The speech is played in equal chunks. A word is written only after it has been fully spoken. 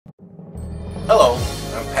Hello,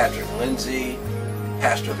 I'm Patrick Lindsay,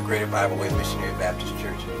 pastor of the Greater Bibleway Missionary Baptist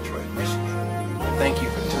Church in Detroit, Michigan. Thank you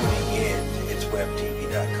for tuning in to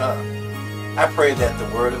ItsWebTV.com. I pray that the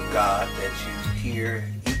Word of God that you hear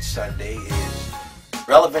each Sunday is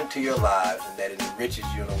relevant to your lives and that it enriches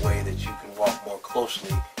you in a way that you can walk more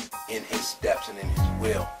closely in His steps and in His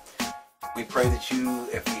will. We pray that you,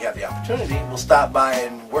 if you have the opportunity, will stop by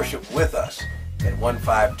and worship with us at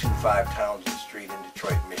 1525 Townsend Street in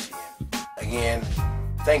Detroit, Michigan. Again,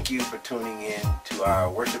 thank you for tuning in to our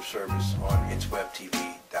worship service on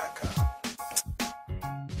ItsWebTV.com.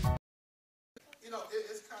 You know,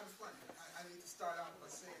 it's kind of funny. I need to start out by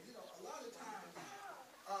saying, you know, a lot of times,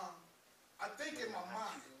 I think in my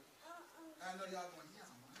mind, and I know y'all going, yeah,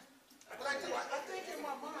 but I do. I think in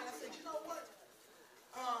my mind, I said, you know what?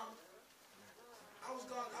 I was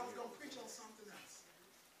going to preach on something else,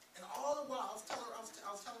 and all the while I was telling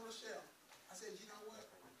Rochelle, I said, you know what?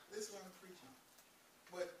 This is what I'm preaching.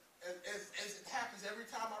 But as it happens every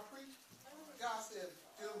time I preach, God said,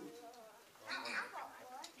 dude,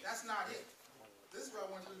 that's not it. This is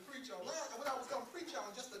what I want you to preach on. What I was going to preach on,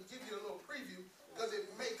 just to give you a little preview, because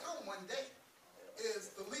it may come one day,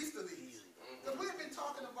 is the least of these. Because we've been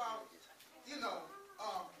talking about, you know,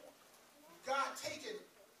 God taking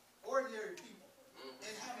ordinary people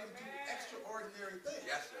and having them do extraordinary things.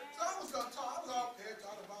 Yes, sir. So I was out there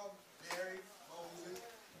talking about Mary, Moses,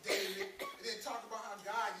 David, and then talk about how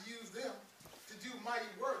God used them to do mighty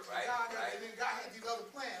works. Right, and then God had these other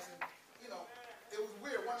plans. And, you know, it was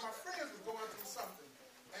weird. One of my friends was going through something,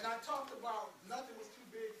 and I talked about nothing was too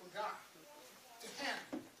big for God to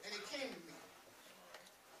handle. And it came to me.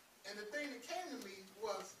 And the thing that came to me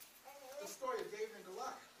was the story of David and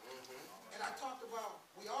Goliath. And I talked about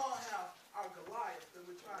we all have our Goliath that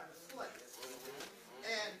we're trying to slay.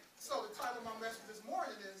 And so the title of my message this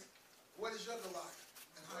morning is, what is your Goliath?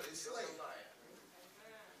 And how do you slay it?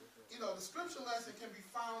 You know, the scripture lesson can be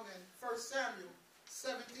found in 1 Samuel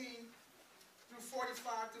 17 through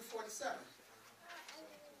 45 through 47.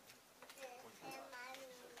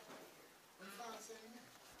 When you find it, say amen.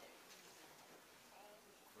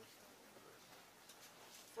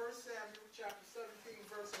 1 Samuel chapter 17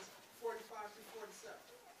 verses 45 through 47.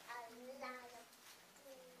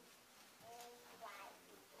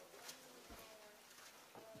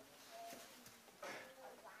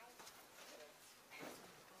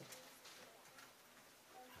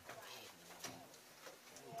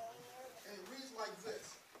 Like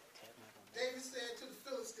this. David said to the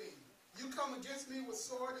Philistine, you come against me with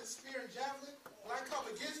sword and spear and javelin, but I come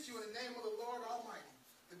against you in the name of the Lord Almighty,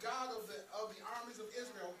 the God of the armies of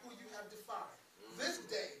Israel, who you have defied. This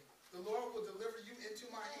day the Lord will deliver you into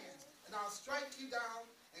my hands, and I'll strike you down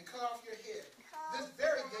and cut off your head. This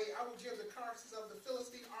very day I will give the carcasses of the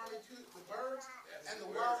Philistine army to the birds and the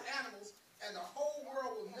wild animals, and the whole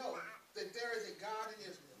world will know that there is a God in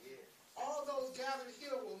Israel. All those gathered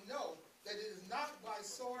here will know that it is not by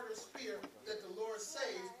sword or spear that the Lord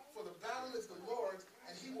saves, for the battle is the Lord's,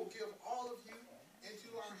 and He will give all of you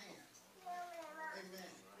into our hands.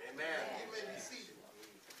 Amen. Amen. You may be seated.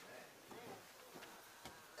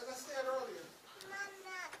 As I said earlier,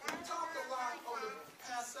 we talked a lot over the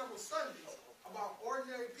past several Sundays about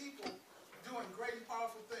ordinary people doing great and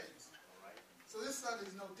powerful things. So this Sunday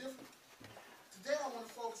is no different. Today I want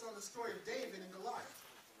to focus on the story of David and Goliath.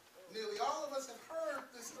 Nearly all of us have heard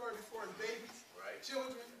this story before as babies,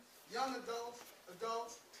 children, young adults,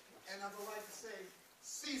 and as I like to say,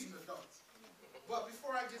 seasoned adults. But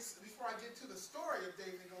before I get to the story of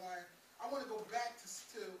David and Goliath, I want to go back to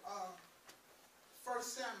 1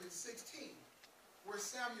 Samuel 16, where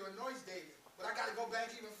Samuel anoints David. But I got to go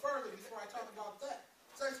back even further before I talk about that.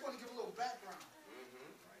 So I just want to give a little background.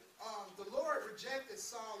 The Lord rejected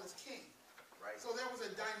Saul as king, so there was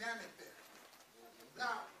a dynamic there.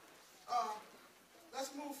 Now,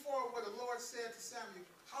 let's move forward where the Lord said to Samuel,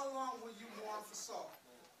 how long will you mourn for Saul?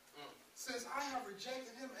 Since I have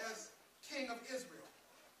rejected him as king of Israel.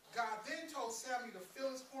 God then told Samuel to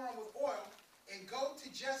fill his horn with oil and go to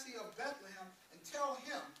Jesse of Bethlehem and tell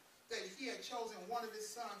him that he had chosen one of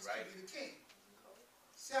his sons to be the king.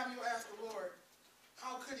 Samuel asked the Lord,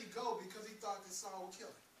 how could he go, because he thought that Saul would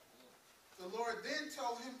kill him. The Lord then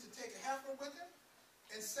told him to take a heifer with him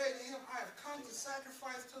and say to him, I have come to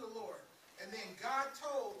sacrifice to the Lord. And then God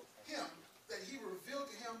told him that he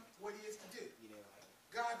revealed to him what he is to do.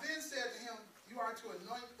 God then said to him, you are to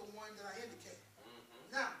anoint the one that I indicated.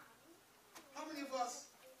 Now, how many of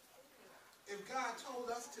us, if God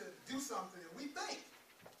told us to do something and we think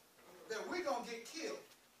that we're going to get killed,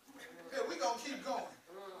 that we're going to keep going?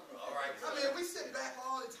 All right. I mean, we sit back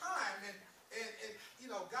all the time and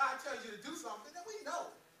you know, God tells you to do something, then we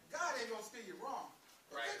know God ain't going to steer you wrong.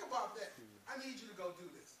 But think about that. I need you to go do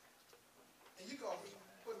this. And you go,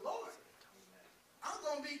 but Lord, I'm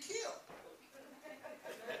going to be killed.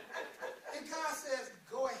 And God says,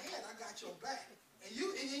 go ahead, I got your back. And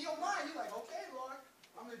in your mind, you're like, okay, Lord,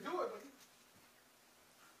 I'm going to do it. But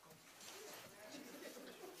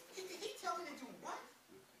he tell me to do what?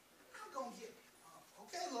 I'm going to get,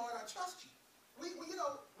 okay, Lord, I trust you. We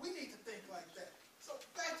need to think like that. So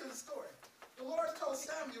back to the story. The Lord told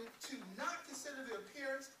Samuel to not consider the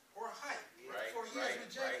appearance or height, for he has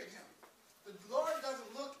rejected him. The Lord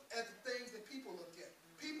doesn't look at the things that people look at.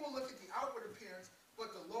 People look at the outward appearance,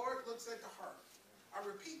 but the Lord looks at the heart. I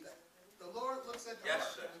repeat that. The Lord looks at the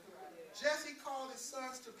heart. Sir. Jesse called his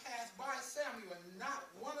sons to pass by Samuel, and not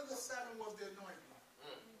one of the 7 was the anointed one.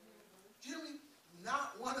 Do you hear me?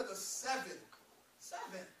 Not one of the 7.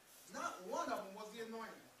 7. Not one of them was the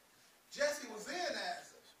anointed one. Jesse was in and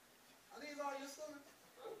asked, are these all your sons?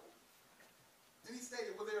 And he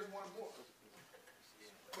stated, well, there's one more.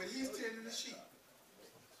 But he's tending the sheep.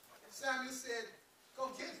 Samuel said,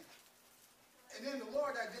 go get him. And then the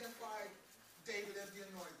Lord identified David as the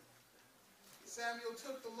anointed one. Samuel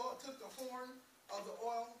took the horn of the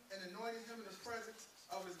oil and anointed him in the presence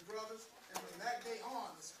of his brothers. And from that day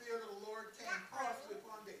on, the Spirit of the Lord came powerfully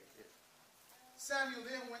upon David. Samuel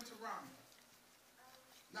then went to Ramah.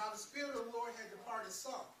 Now the Spirit of the Lord had departed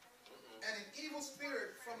Saul, and an evil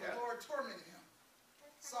spirit from the Lord tormented him.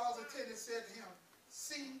 Saul's attendant said to him,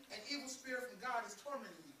 see, an evil spirit from God is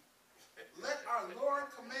tormenting you. Let our Lord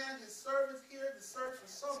command his servants here to search for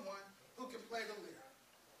someone who can play the lyre.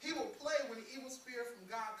 He will play when the evil spirit from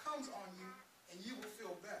God comes on you, and you will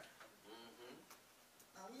feel better.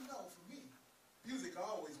 Now we know, for me, music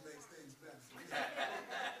always makes things better for me.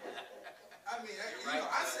 I mean,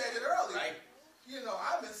 I said it earlier.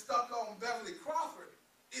 I've been stuck on Beverly Crawford.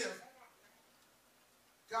 If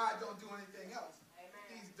God don't do anything else,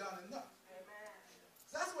 he's done enough.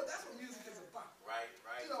 So that's what music is about.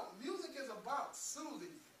 Music is about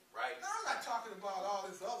soothing you. Now, I'm not talking about all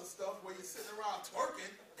this other stuff where you're sitting around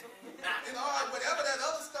twerking and all whatever that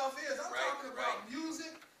other stuff is. I'm talking about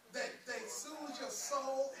music that soothes your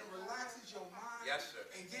soul and relaxes your mind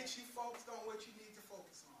and gets you focused on what you need to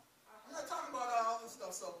focus on. I'm not talking about all this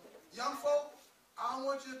stuff. So, young folk, I don't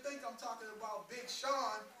want you to think I'm talking about Big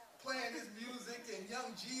Sean playing his music and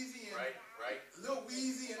Young Jeezy and Lil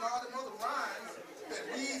Weezy and all them other rhymes that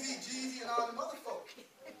Weezy, Jeezy, and all them other folks.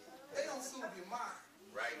 They don't soothe your mind.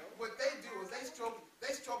 What they do is they stroke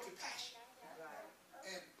your passion.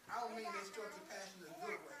 And I don't mean they stroke your passion in a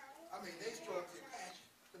good way. I mean they stroke your passion.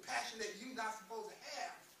 The passion that you're not supposed to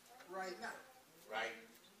have right now.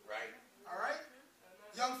 All right?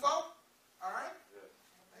 Young folk? All right?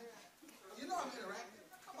 You know I'm interacting.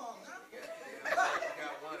 Come on now.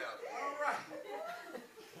 Got one out there. All right.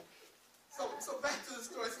 So back to the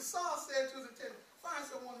story. So Saul said to his attendant, find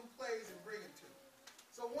someone who plays and bring him to me.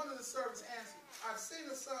 So one of the servants answered, I've seen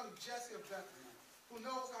the son of Jesse of Bethlehem, who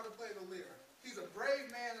knows how to play the lyre. He's a brave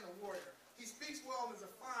man and a warrior. He speaks well and is a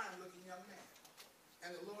fine-looking young man.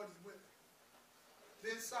 And the Lord is with him.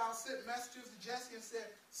 Then Saul sent messengers to Jesse and said,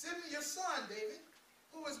 send me your son, David,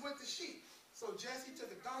 who is with the sheep. So Jesse took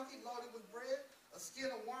a donkey loaded with bread, a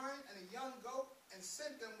skin of wine, and a young goat, and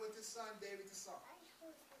sent them with his son David to Saul.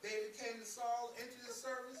 David came to Saul, entered his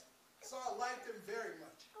service. Saul liked him very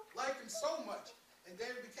much, liked him so much, and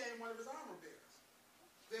David became one of his armor bearers.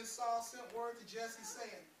 Then Saul sent word to Jesse,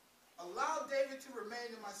 saying, allow David to remain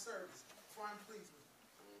in my service, for I'm pleased with him.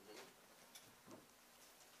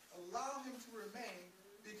 Allow him to remain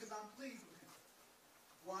because I'm pleased with him.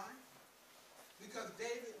 Why? Because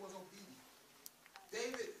David was obedient.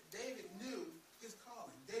 David knew his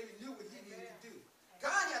calling. David knew what he needed to do.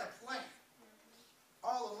 God had a plan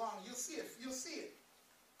all along. You'll see it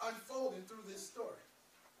unfolding through this story.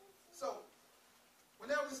 So,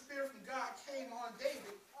 whenever the Spirit from God came on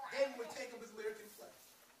David, David would take up his lyre and play.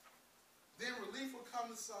 Then relief would come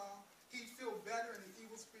to Saul. He'd feel better, and the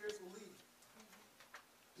evil spirits will leave.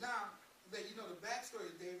 Now that you know the backstory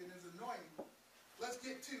of David and his anointing, let's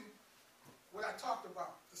get to what I talked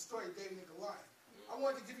about, the story of David and Goliath. I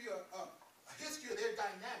wanted to give you a history of their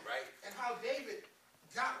dynamic and how David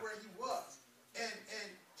got where he was. And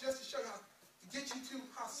just to show you to get you to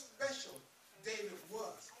how special David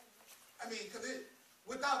was. I mean, because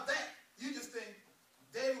without that, you just think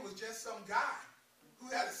David was just some guy who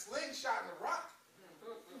had a slingshot and a rock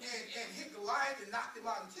and hit Goliath and knocked him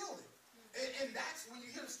out and killed him. And that's when you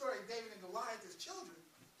hear the story of David and Goliath as children,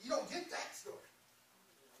 you don't get that story.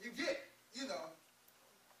 You get,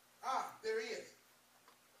 there he is.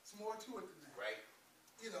 It's more to it than that.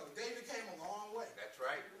 David came a long way. That's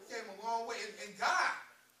right. He came a long way. And God,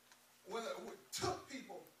 when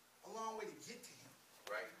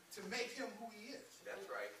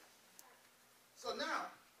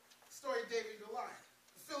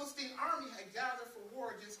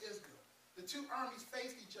two armies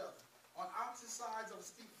faced each other on opposite sides of a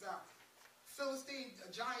steep valley. Philistine,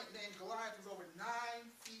 a giant named Goliath, was over 9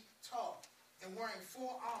 feet tall and wearing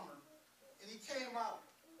full armor. And he came out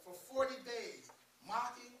for 40 days,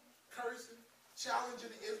 mocking, cursing,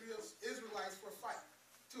 challenging the Israelites to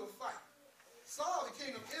a fight. Saul, the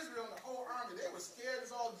king of Israel, and the whole army, they were scared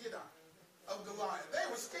as all get out of Goliath. They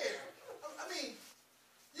were scared. I mean,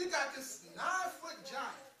 you got this 9-foot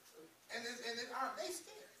giant, and his army, they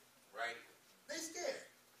scared. Right. They scared.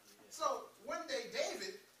 So one day,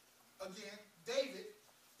 David,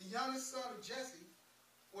 the youngest son of Jesse,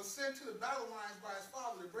 was sent to the battle lines by his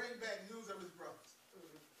father to bring back news of his brothers.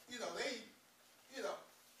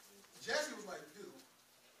 Jesse was like, dude,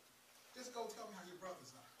 just go tell me how your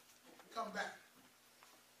brothers are. Come back.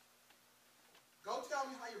 Go tell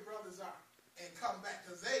me how your brothers are and come back,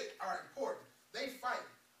 because they are important. They fight.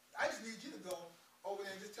 I just need you to go over there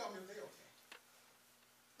and just tell me if they're okay.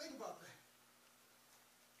 Think about that.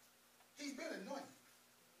 He's been anointed.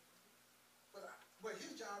 But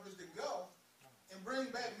his job is to go and bring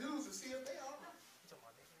back news and see if they are all right.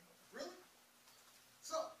 Really?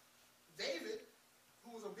 So, David,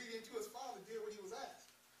 who was obedient to his father, did what he was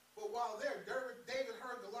asked. But while there, David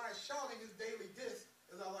heard Goliath shouting his daily diss,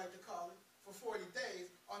 as I like to call it, for 40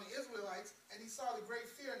 days on the Israelites, and he saw the great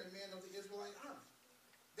fear in the men of the Israelite army.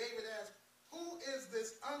 David asked, who is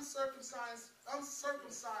this uncircumcised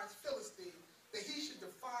Philistine that he should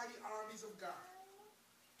defy the armies of God?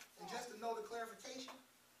 And just to know the clarification,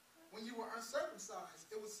 when you were uncircumcised,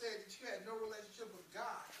 it was said that you had no relationship with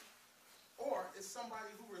God, or is somebody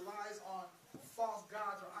who relies on false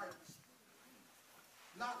gods or idols.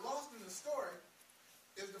 Not lost in the story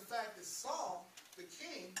is the fact that Saul, the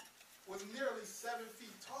king, was nearly 7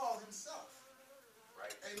 feet tall himself.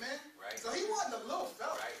 Right. Amen? Right. So he wasn't a little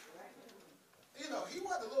fella. Right. He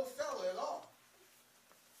wasn't a little fella at all.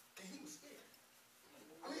 And he was scared.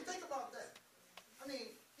 I mean, think about that. I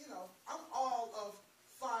mean, I'm all of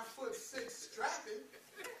 5'6" strapping,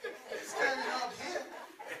 standing up here.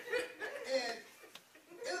 And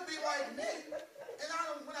it'll be like me. And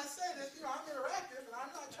when I say this, I'm interactive, and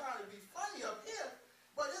I'm not trying to be funny up here,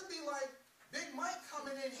 but it'll be like Big Mike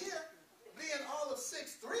coming in here, being all of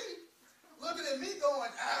 6'3", looking at me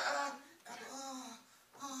going,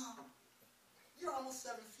 you're almost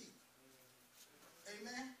 7 feet.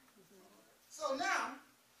 Amen? So now,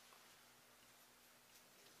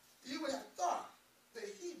 you would have thought that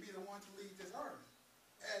he'd be the one to lead this army,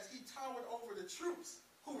 as he towered over the troops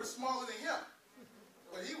who were smaller than him.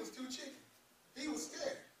 But he was too chicken. He was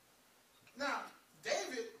scared. Now,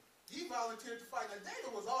 David, he volunteered to fight. Now,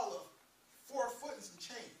 David was all of 4 foot and some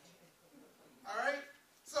change. All right?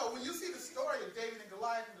 So when you see the story of David and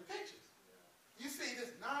Goliath in the pictures, you see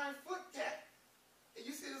this 9-foot cat, and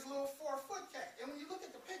you see this little 4-foot cat. And when you look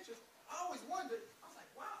at the pictures, I always wondered, I was like,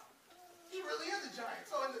 wow, he really is a giant.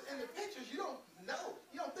 So in the pictures, you don't know.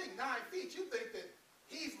 You don't think 9 feet. You think that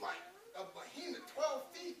he's like a behemoth, 12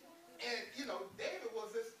 feet. And, David was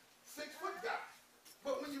this 6-foot guy.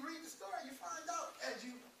 But when you read the story, you find out as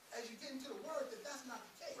you get into the word that that's not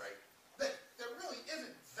the case. Right. That there really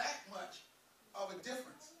isn't that much of a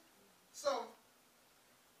difference. So,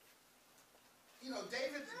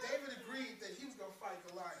 David agreed that he was going to fight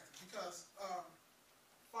Goliath because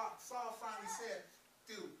Saul finally said,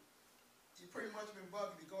 dude, you pretty much been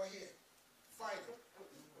bugging me. Go ahead. Fight him.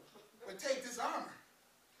 But take this armor.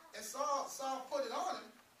 And Saul put it on him,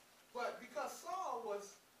 but because Saul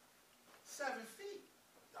was 7 feet,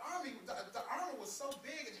 the armor was so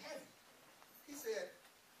big and heavy, he said,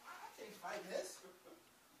 I can't fight this.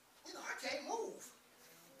 I can't move.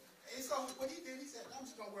 And so what he did, he said, I'm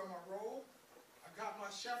just going to wear my robe. I got my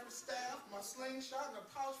shepherd's staff, my slingshot, and a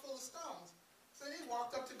pouch full of stones. So he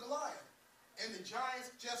walked up to Goliath, and the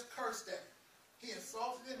giants just cursed at him. He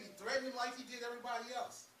insulted him. He threatened him like he did everybody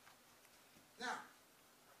else. Now,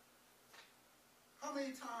 how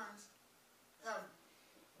many times have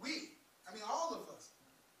we, all of us,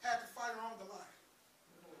 had to fight our own Goliath?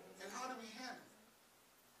 And how do we handle it?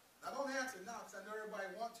 Now, don't answer now, because I know everybody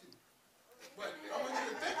wants to. But I want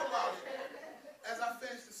you to think about it as I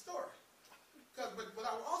finish the story. But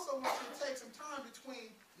I also want you to take some time between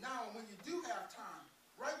now and when you do have time.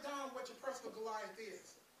 Write down what your personal Goliath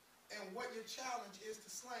is and what your challenge is to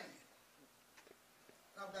slaying it.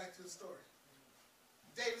 Now back to the story.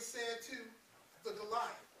 David said to the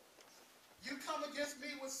Goliath, you come against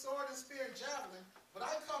me with sword and spear and javelin, but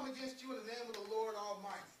I come against you in the name of the Lord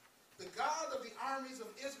Almighty, the God of the armies of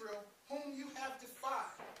Israel, whom you have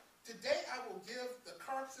defied. Today I will give the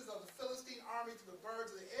carcasses of the Philistine army to the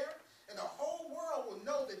birds of the air, and the whole world will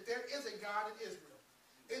know that there is a God in Israel.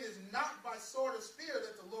 It is not by sword or spear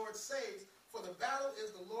that the Lord saves, For the battle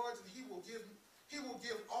is the Lord's, and he will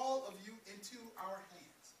give all of you into our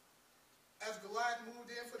hands. As Goliath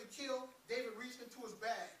moved in for the kill, David reached into his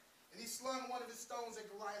bag, and he slung one of his stones at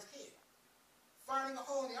Goliath's head. Finding a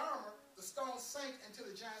hole in the armor, the stone sank into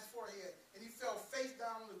the giant's forehead, and he fell face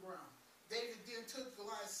down on the ground. David then took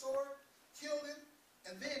Goliath's sword, killed him,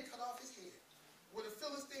 and then cut off his head. When the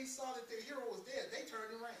Philistines saw that their hero was dead, they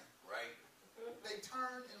turned and ran. Right. They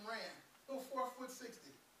turned and ran. Little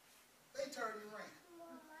 4'60". They turned and ran.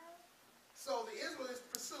 So the Israelites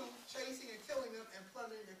pursued, chasing and killing them and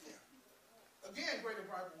plundering their camp. Again, Greater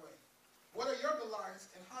Bible Way. What are your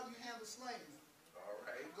Goliaths and how do you handle slaying them? All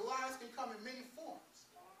right. Goliaths can come in many forms.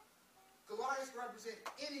 Goliaths represent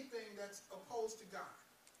anything that's opposed to God.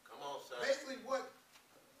 Come on, son. Basically, what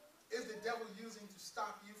is the devil using to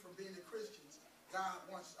stop you from being the Christians God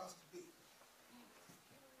wants us to be?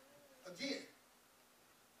 Again,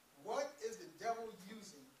 what is the devil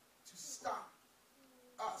using to stop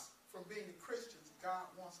us from being the Christians God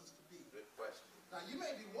wants us to be? Good question. Now, you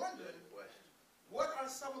may be wondering, Good question. what are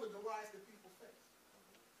some of the Goliaths that people face?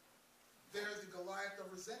 There's the Goliath of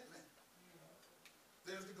resentment.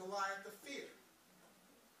 There's the Goliath of fear.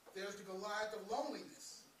 There's the Goliath of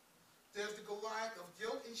loneliness. There's the Goliath of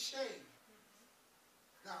guilt and shame.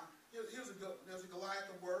 Now, there's a Goliath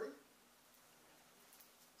of worry.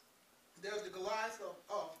 There's the Goliath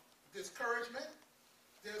of discouragement.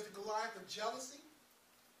 There's the Goliath of jealousy.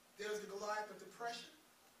 There's the Goliath of depression.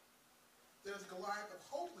 There's the Goliath of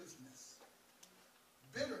hopelessness,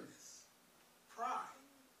 bitterness, pride,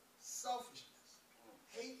 selfishness,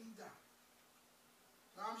 hate, and doubt.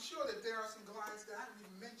 Now, I'm sure that there are some Goliaths that I haven't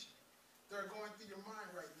even mentioned that are going through your mind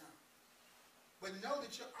right now. But know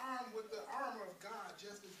that you're armed with the armor of God,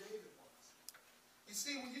 just as David was. You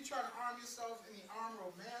see, when you try to arm yourself in the armor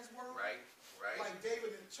of man's world, Right. like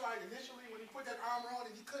David tried initially when he put that armor on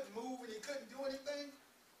and he couldn't move and he couldn't do anything,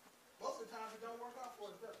 most of the times it don't work out for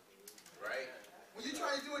us, does it? Right. When you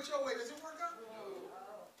try to do it your way, does it work out? No.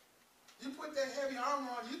 You put that heavy armor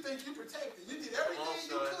on, you think you're protected. You did everything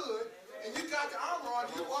you son. could, and you got the armor on,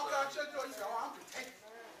 you Come on, walk son. out your door, you say, oh, I'm protected.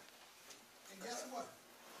 And guess what?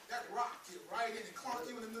 That rock hit right in and clunk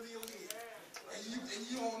you in the middle of your head. And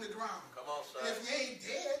you on the ground. Come on, son. And if you ain't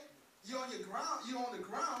dead, you're on the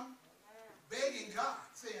ground, begging God,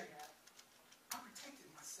 saying, I protected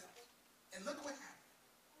myself. And look what happened.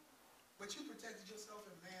 But you protected yourself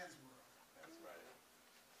in man's world. That's right.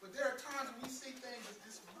 But there are times when we see things as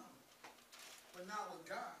disarmament, but not with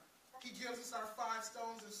God. He gives us our 5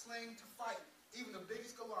 stones and sling to fight, even the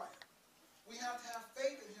biggest Goliath. We have to have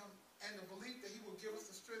faith in him and the belief that he will give us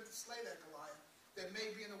the strength to slay that Goliath that may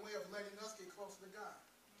be in the way of letting us get closer to God.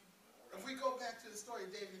 If we go back to the story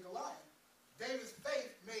of David and Goliath, David's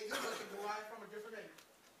faith made him look at Goliath from a different angle.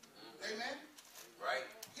 Amen? Right.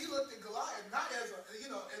 He looked at Goliath not as a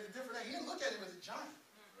different angle. He didn't look at him as a giant.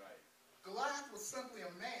 Right. Goliath was simply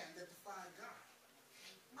a man that defied God.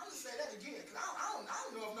 I'm going to say that again, because I don't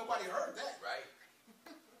know if nobody heard that. Right.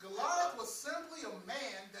 Goliath was simply a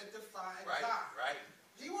man that defied Right. God. Right.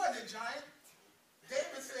 He wasn't a giant.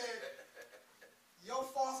 David said, your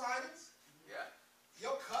false idols, Yeah.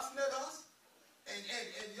 your cussing at us,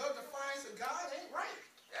 and your defiance of God ain't right.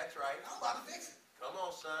 That's right. I'm about to fix it. Come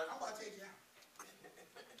on, son. I'm about to take you out.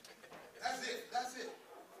 That's it. That's it.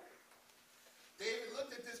 David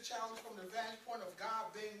looked at this challenge from the vantage point of God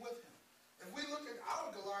being with him. If we look at our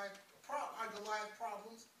Goliath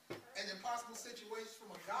problems and impossible situations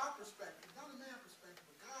from a God perspective, not a man perspective,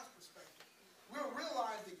 but God's perspective, we'll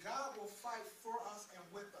realize that God will fight for us and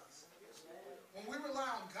with us. When we rely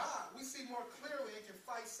on God, we see more clearly and can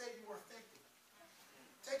fight Satan more effectively.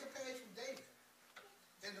 Take a page from David.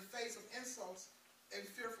 In the face of insults and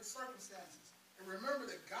fearful circumstances. And remember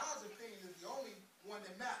that God's opinion is the only one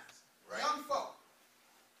that matters. Right. Young folk,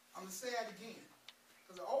 I'm going to say that again.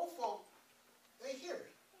 Because the old folk, they hear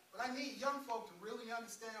it. But I need young folk to really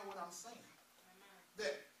understand what I'm saying.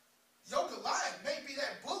 That your Goliath may be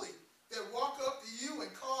that bully that walk up to you and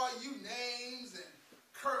call you names and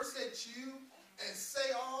curse at you and say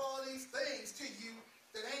all these things to you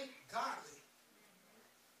that ain't godly.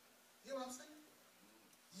 You hear what I'm saying?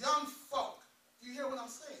 Young folk, do you hear what I'm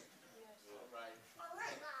saying? Right. All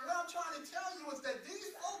right. What I'm trying to tell you is that these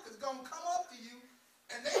folk is going to come up to you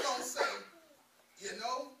and they going to say, you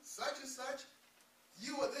know, such and such,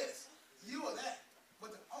 you are this, you are that.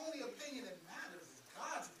 But the only opinion that matters is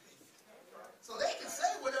God's opinion. So they can say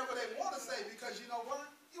whatever they want to say because you know what?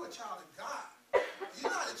 You're a child of God. You're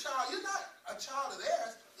not a child of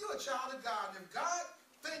theirs. You're a child of God. And if God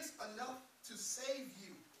thinks enough to save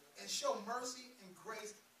you and show mercy and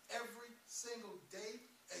grace every single day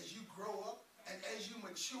as you grow up and as you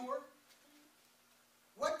mature,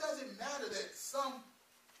 What does it matter that some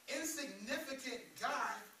insignificant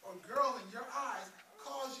guy or girl in your eyes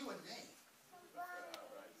calls you a name?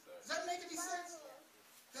 Does that make any sense?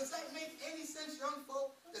 Does that make any sense, young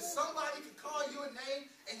folk? That somebody can call you a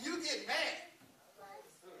name and you get mad?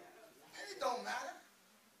 And it don't matter.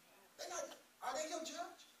 Are they your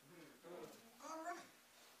judge? All right.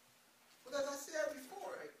 But as I said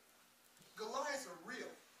before, Goliaths are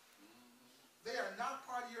real. They are not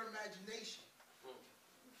part of your imagination.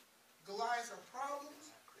 Goliaths are problems,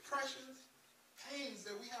 pressures, pains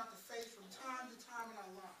that we have to face from time to time in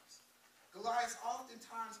our lives. Goliaths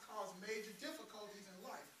oftentimes cause major difficulties in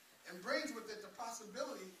life and brings with it the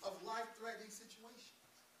possibility of life-threatening situations.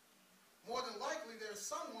 More than likely, there's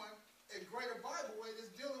someone at Greater Bibleway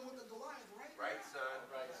that's dealing with a Goliath right now. Right, son.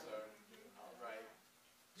 Right, sir. All right.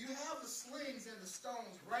 You have the slings and the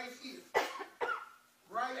stones right here.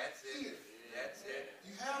 Right That's here. It. That's it.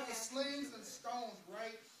 You have the slings and stones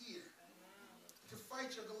right here to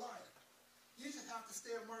fight your Goliath. You just have to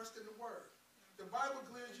stay immersed in the Word. The Bible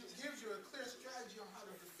gives you a clear strategy on how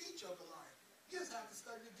to defeat your Goliath. You just have to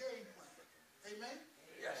study the game plan. Amen?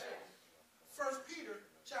 Yes, sir. 1 Peter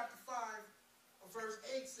chapter 5, verse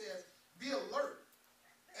 8 says, "Be alert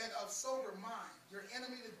and of sober mind. Your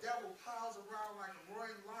enemy, the devil, prowls around like a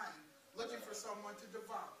roaring lion, looking for someone to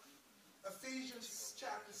devour." Ephesians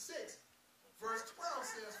chapter 6, verse 12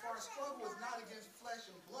 says, "For our struggle is not against flesh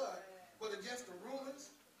and blood, but against the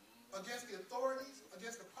rulers, against the authorities,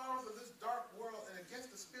 against the powers of this dark world, and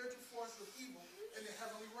against the spiritual forces of evil in the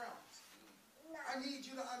heavenly realms." I need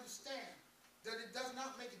you to understand that it does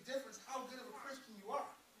not make a difference how good of a Christian you are,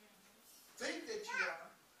 think that you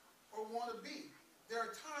are, or want to be. There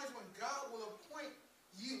are times when God will appoint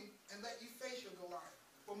you and let you face your Goliath.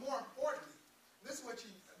 But more importantly, this is what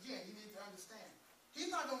you need to understand. He's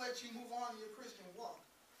not going to let you move on in your Christian walk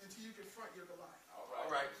until you confront your Goliath. All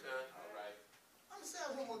right, son. All right. I'm going to say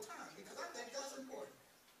it one more time because I think that's important.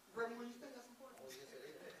 Reverend, when you think that's important?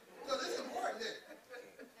 Because it's important that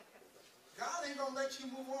God ain't going to let you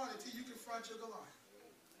move on until you confront your Goliath.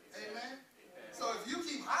 Amen? So if you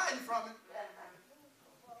keep hiding from it,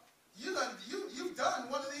 you've done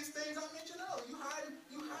one of these things I mentioned earlier. You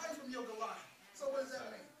hide from your Goliath. So what does that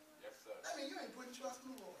mean? Yes, sir. That means you ain't putting trust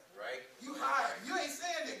in the Lord. Right. You hide. You ain't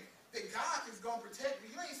saying that God is going to protect me.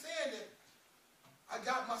 You ain't saying that I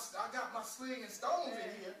got my sling and stones in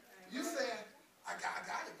here. You saying I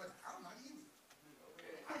got it, but I don't know how to use it.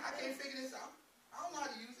 I can't figure this out. I don't know how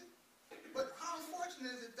to use it. But how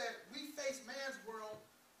unfortunate is it that we face man's world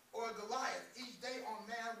or Goliath each day on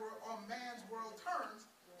man's world terms,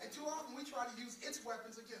 and too often we try to use its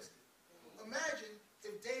weapons against it. Imagine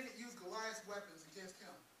if David used Goliath's weapons against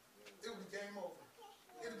him. It would be game over.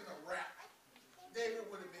 It would have been a wrap. David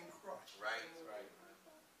would have been crushed. Right. Right.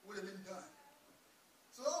 Would have been done.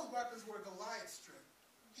 So those weapons were Goliath's strength.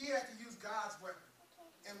 He had to use God's weapon.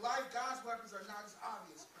 In life, God's weapons are not as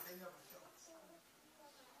obvious, but they never fail us.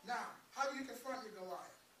 Now, how do you confront your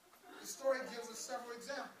Goliath? The story gives us several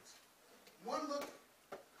examples. One look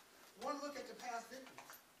at the past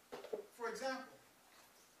victories. For example,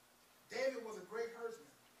 David was a great herdsman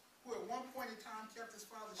who at one point in time kept his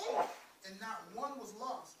father's sheep, and not one was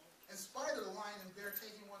lost, in spite of the lion and bear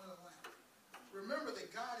taking one of the lambs. Remember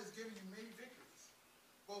that God has given you many victories,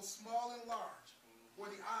 both small and large, where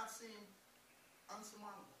the odds seem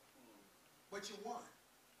unsurmountable. But you won.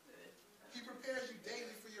 He prepares you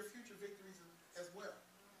daily for your future victories as well.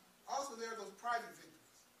 Also, there are those private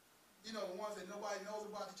victories. You know, the ones that nobody knows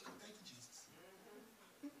about that you can thank you, Jesus.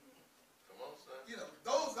 Come on, son. You know,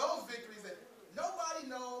 those victories that nobody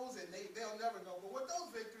knows and they'll never know. But what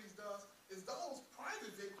those victories does is those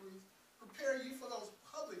private victories prepare you for those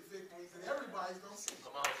public victories that everybody's going to see.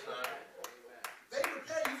 Come on, son. They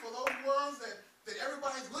prepare you for those ones that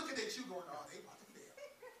everybody's looking at you going, oh, they about to fail.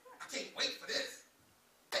 I can't wait for this.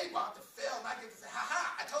 They about to fail and I get to say,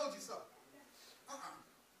 ha-ha, I told you so.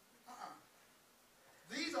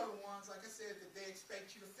 These are the ones, like I said, that they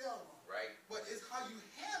expect you to fail on. Right. But it's how you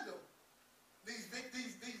handle these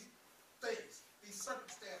things, these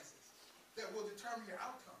circumstances that will determine your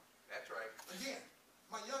outcome. That's right. Again,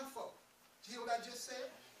 my young folk, do you hear what I just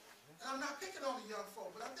said? And I'm not picking on the young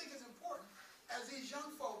folk, but I think it's important as these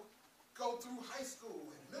young folk go through high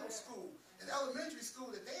school and middle school and elementary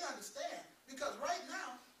school that they understand. Because right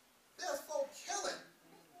now, there's folk killing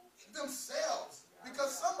themselves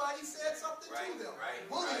because somebody said something to them. Right.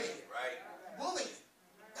 Bullying. Right. Bullying.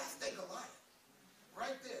 That's their Goliath.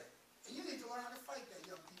 Right there. And you need to learn how to fight that,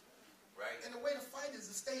 young people. Right. And the way to fight is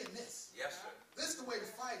to stay in this. Yes, sir. This is the way to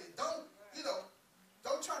fight it. Don't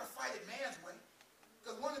try to fight it man's way.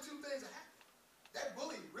 Because one or two things will happen. That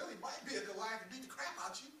bully really might be a Goliath and beat the crap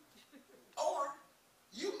out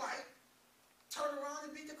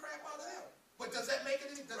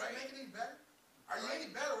you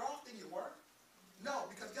any better off than you were? No,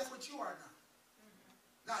 because guess what you are now?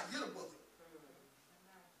 Now you're the bully.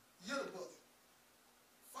 You're the bully.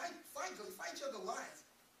 Fight your Goliath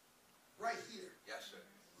right here. Yes, sir.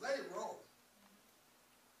 Let it roll.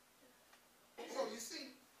 So you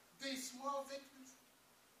see, these small victories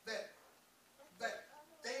that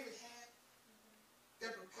David had,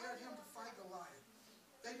 that prepared him to fight Goliath.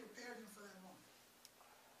 They prepared him for that moment.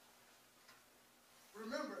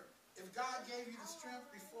 Remember, if God gave you the strength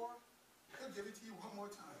before, he'll give it to you one more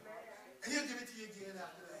time. And he'll give it to you again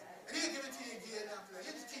after that. And he'll give it to you again after that.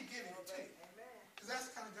 He'll just keep giving it to you. Because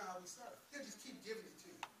that's the kind of God we serve. He'll just keep giving it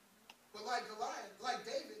to you. But like Goliath, like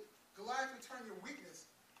David, Goliath will turn your weakness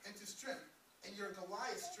into strength. And your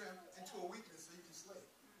Goliath strength into a weakness so you can slay it.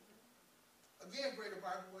 Again, Greater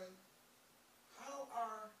Bible Way, how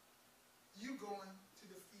are you going to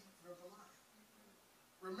defeat your Goliath?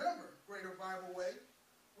 Remember, Greater Bible Way,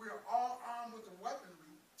 we are all armed with the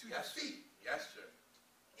weaponry to defeat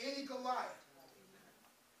any Goliath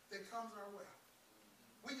that comes our way.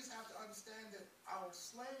 We just have to understand that our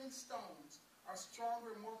slaying stones are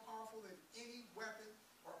stronger and more powerful than any weapon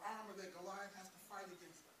or armor that Goliath has to fight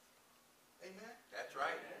against us. Amen? That's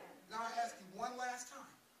right. Now I ask you one last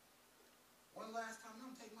time. One last time. I'm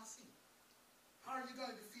going to take my seat. How are you going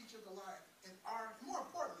to defeat your Goliath?